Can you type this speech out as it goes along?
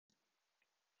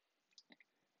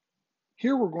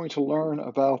Here we're going to learn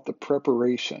about the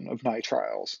preparation of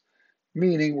nitriles,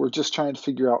 meaning we're just trying to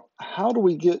figure out how do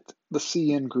we get the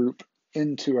CN group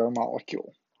into our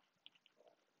molecule.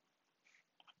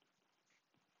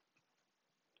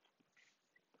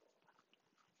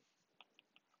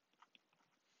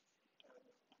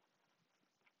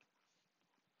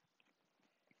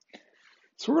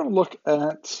 So we're going to look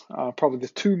at probably the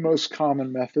two most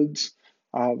common methods.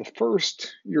 The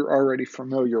first you're already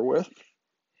familiar with,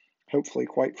 hopefully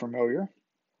quite familiar.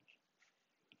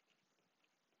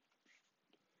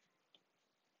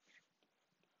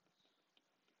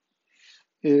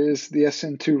 Is the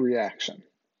SN2 reaction.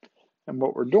 And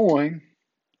what we're doing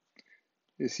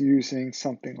is using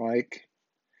something like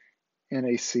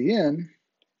NaCN,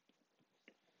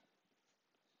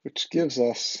 which gives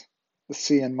us the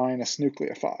CN minus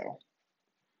nucleophile.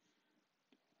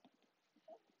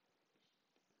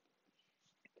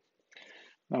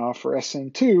 Now for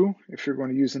SN2, if you're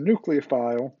going to use a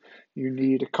nucleophile, you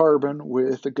need a carbon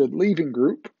with a good leaving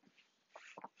group.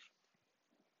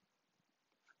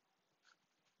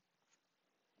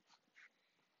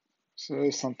 So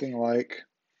something like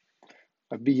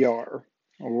a Br,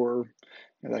 or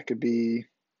that could be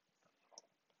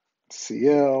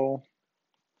Cl,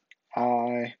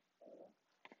 I,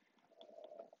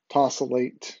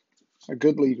 tosylate, a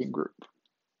good leaving group.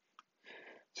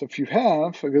 So if you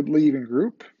have a good leaving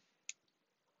group,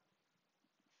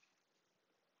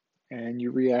 and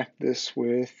you react this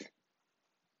with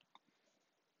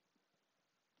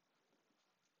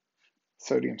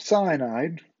sodium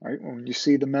cyanide, right? When you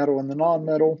see the metal and the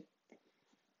non-metal,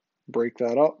 break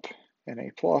that up, Na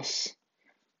plus,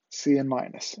 Cn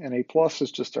minus. Na plus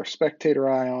is just our spectator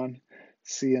ion,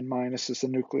 Cn minus is the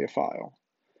nucleophile.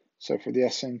 So for the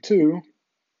SN2,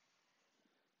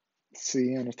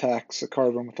 Cn attacks the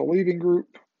carbon with the leaving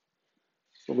group,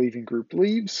 the leaving group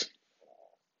leaves,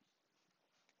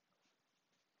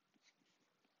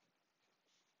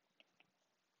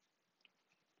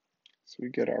 so we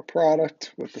get our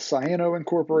product with the cyano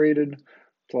incorporated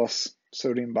plus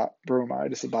sodium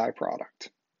bromide as a byproduct.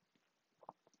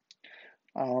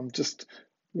 Just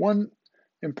one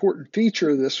important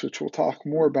feature of this, which we'll talk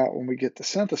more about when we get to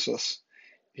synthesis,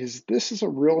 is this is a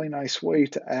really nice way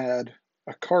to add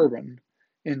a carbon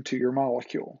into your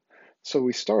molecule. So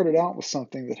we started out with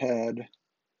something that had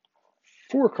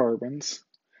 4 carbons.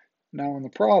 Now in the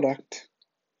product,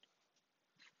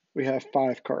 we have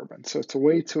 5 carbons. So it's a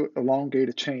way to elongate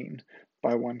a chain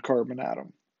by 1 carbon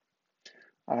atom.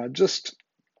 Just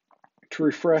to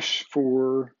refresh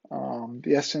for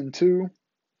the SN2,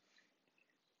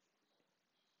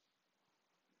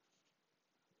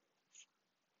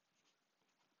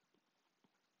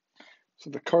 so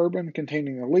the carbon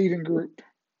containing the leaving group,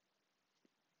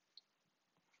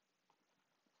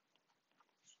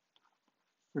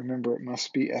 remember it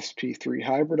must be sp3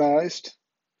 hybridized,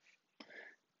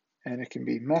 and it can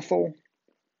be methyl,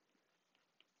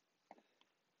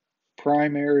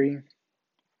 primary,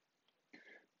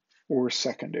 or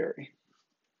secondary.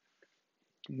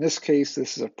 In this case,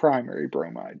 this is a primary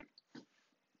bromide.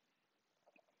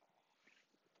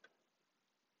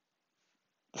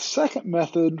 The second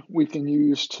method we can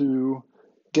use to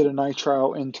get a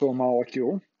nitrile into a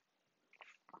molecule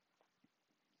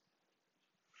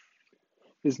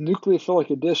is nucleophilic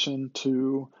addition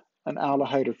to an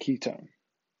aldehyde or ketone.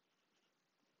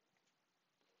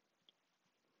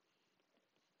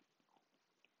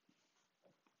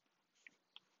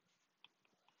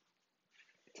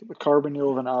 So the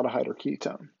carbonyl of an aldehyde or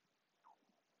ketone.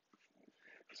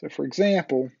 So for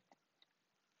example,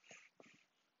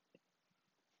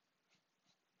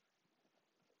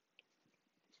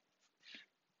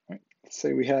 let's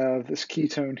say we have this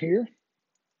ketone here.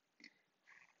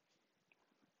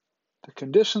 The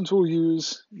conditions we'll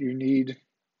use, you need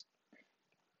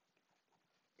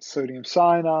sodium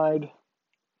cyanide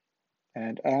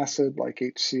and acid like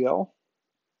HCl.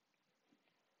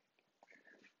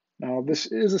 Now, this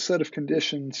is a set of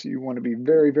conditions you want to be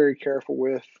very, very careful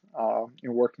with.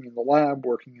 You're working in the lab,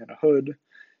 working in a hood,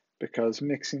 because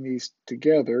mixing these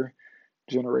together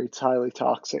generates highly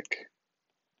toxic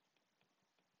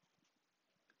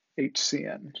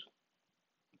HCN.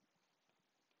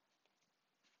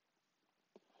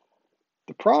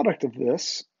 The product of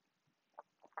this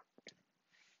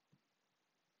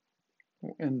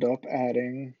will end up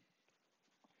adding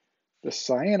the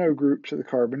cyano group to the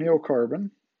carbonyl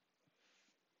carbon,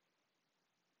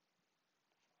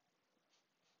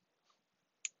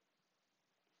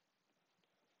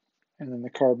 and then the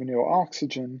carbonyl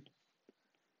oxygen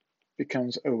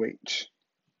becomes OH.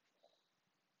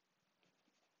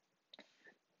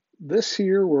 This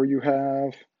here, where you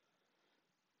have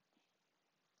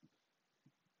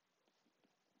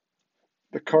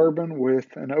carbon with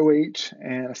an OH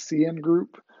and a CN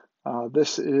group.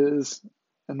 This is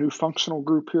a new functional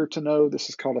group here to know. This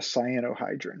is called a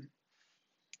cyanohydrin.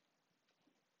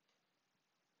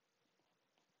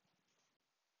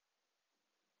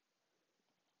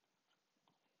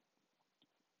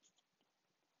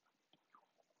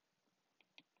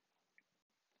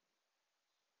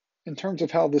 In terms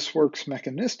of how this works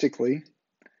mechanistically,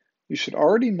 you should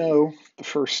already know the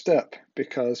first step,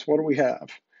 because what do we have?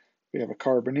 We have a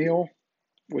carbonyl,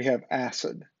 we have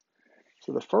acid.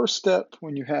 So the first step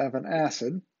when you have an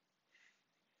acid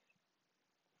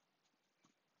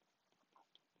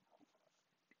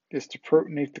is to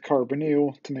protonate the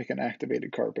carbonyl to make an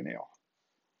activated carbonyl.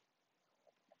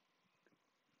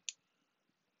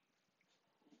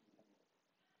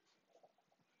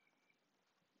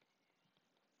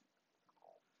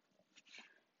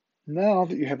 Now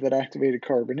that you have that activated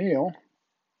carbonyl,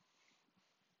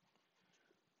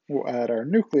 we'll add our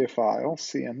nucleophile,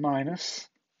 CN-,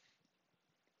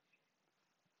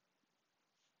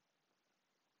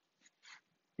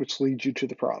 which leads you to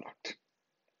the product.